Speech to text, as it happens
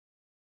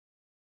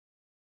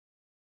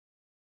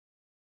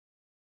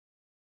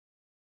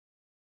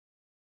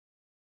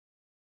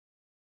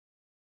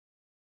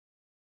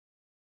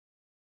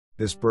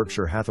This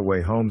Berkshire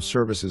Hathaway Home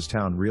Services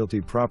Towne Realty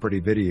property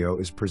video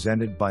is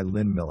presented by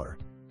Lynn Miller.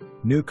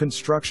 New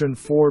construction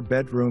 4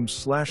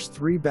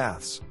 bedrooms/3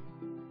 baths.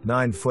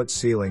 9-foot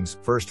ceilings,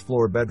 first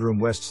floor bedroom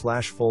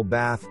west/full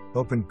bath,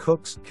 open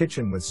cooks,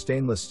 kitchen with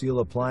stainless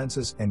steel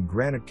appliances and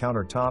granite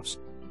countertops.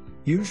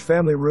 Huge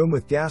family room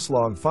with gas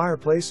log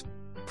fireplace.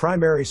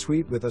 Primary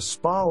suite with a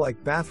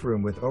spa-like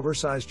bathroom with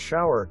oversized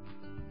shower.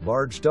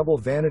 Large double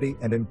vanity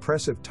and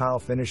impressive tile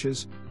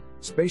finishes.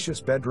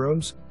 Spacious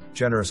bedrooms.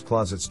 Generous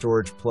closet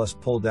storage plus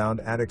pull-down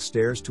attic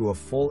stairs to a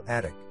full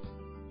attic.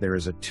 There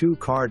is a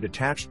 2-car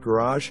detached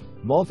garage,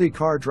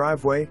 multi-car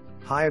driveway,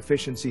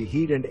 high-efficiency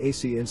heat and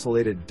AC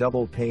insulated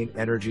double-pane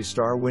Energy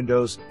Star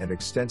windows, and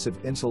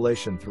extensive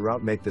insulation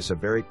throughout make this a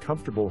very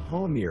comfortable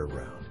home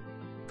year-round.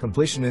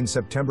 Completion in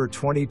September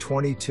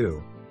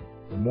 2022.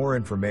 For more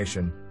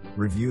information,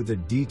 review the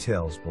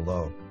details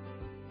below.